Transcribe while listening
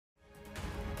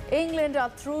England are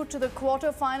through to the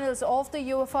quarter-finals of the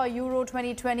UEFA Euro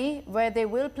 2020, where they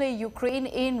will play Ukraine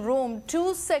in Rome.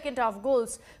 Two second-half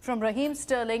goals from Raheem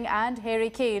Sterling and Harry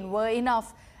Kane were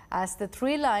enough as the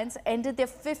Three Lions ended their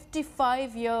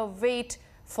 55-year wait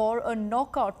for a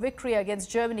knockout victory against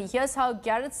Germany. Here's how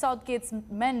Gareth Southgate's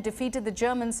men defeated the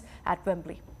Germans at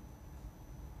Wembley.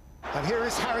 And here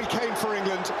is Harry Kane for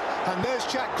England, and there's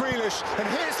Jack Grealish, and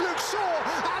here's Luke Shaw,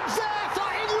 and there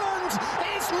for England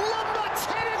is number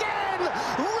 10 again,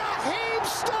 Raheem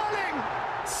Sterling!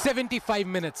 75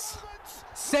 minutes.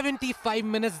 75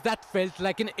 minutes that felt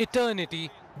like an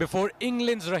eternity before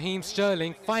England's Raheem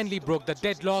Sterling finally broke the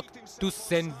deadlock to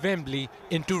send Wembley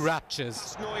into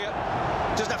raptures.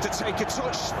 Doesn't have to take a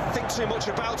touch, think too much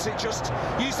about it, just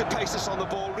use the pace that's on the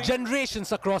ball.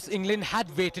 Generations across England had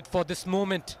waited for this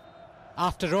moment.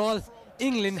 After all,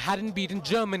 England hadn't beaten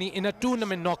Germany in a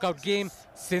tournament knockout game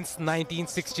since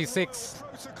 1966.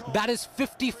 That is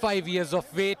 55 years of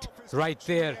wait right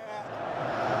there.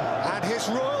 And His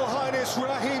Royal Highness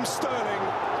Raheem Sterling,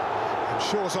 and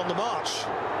Shaw's on the march.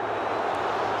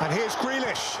 And here's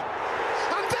Grealish,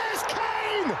 and there's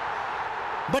Kane!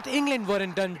 But England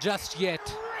weren't done just yet.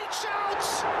 Reach out!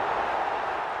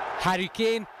 Harry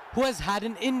Kane, who has had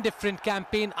an indifferent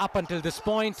campaign up until this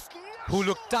point, who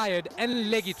looked tired and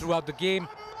leggy throughout the game,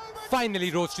 finally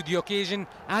rose to the occasion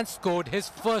and scored his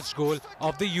first goal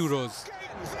of the Euros.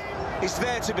 It's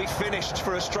there to be finished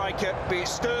for a striker, be it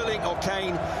Sterling or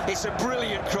Kane. It's a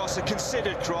brilliant cross, a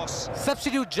considered cross.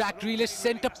 Substitute Jack Grealish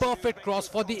sent a perfect cross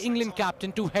for the England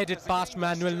captain to head it past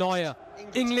Manuel Neuer.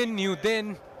 England knew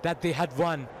then that they had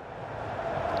won.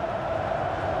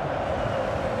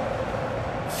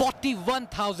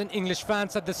 41,000 English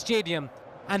fans at the stadium,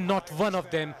 and not one of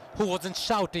them who wasn't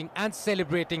shouting and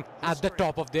celebrating at the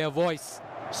top of their voice.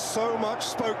 So much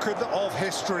spoken of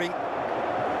history.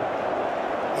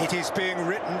 It is being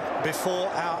written before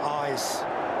our eyes.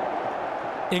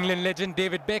 England legend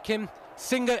David Beckham,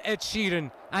 singer Ed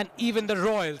Sheeran, and even the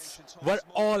Royals were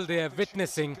all there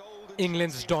witnessing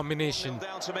England's domination.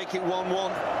 Down to make it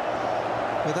 1-1.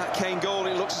 With that Kane goal,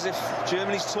 it looks as if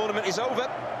Germany's tournament is over.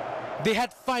 They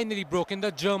had finally broken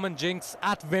the German jinx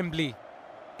at Wembley.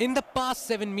 In the past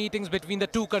 7 meetings between the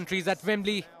two countries at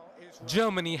Wembley,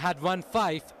 Germany had won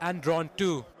 5 and drawn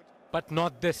 2, but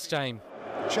not this time.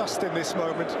 Just in this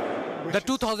moment. The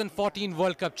 2014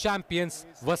 World Cup champions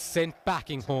were sent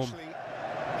packing home.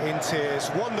 In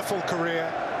tears, wonderful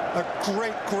career, a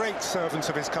great servant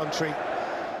of his country.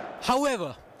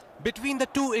 However, between the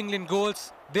two England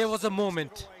goals, there was a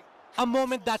moment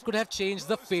that could have changed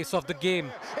the face of the game.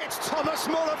 It's Thomas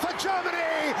Muller for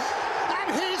Germany,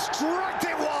 and he's dragged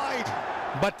it wide.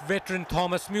 But veteran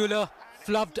Thomas Muller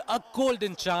flubbed a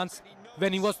golden chance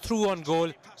when he was through on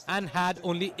goal and had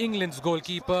only England's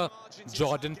goalkeeper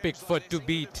Jordan Pickford to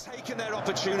beat. Taken their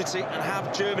opportunity and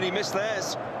have Germany miss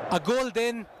theirs. A goal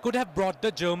then could have brought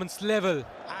the Germans level.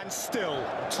 And still,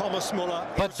 Thomas Muller.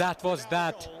 But that was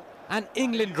that, and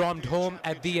England romped home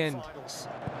at the end.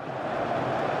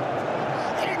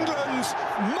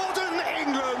 Modern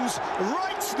England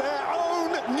writes their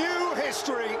own new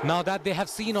history. Now that they have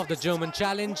seen of the German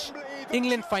challenge,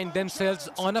 England find themselves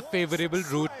on a favourable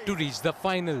route to reach the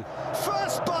final.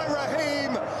 First by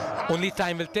Raheem. Only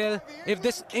time will tell if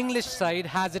this English side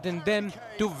has it in them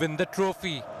to win the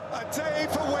trophy. A day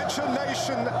for which a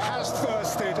nation has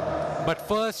thirsted. But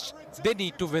first, they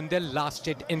need to win their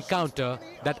last-hit encounter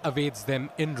that awaits them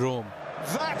in Rome.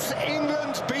 That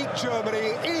England beat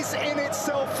Germany is in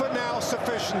itself for now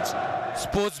sufficient.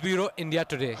 Sports Bureau, India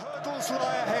Today. Hurdles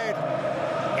lie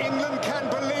ahead. England can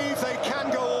believe.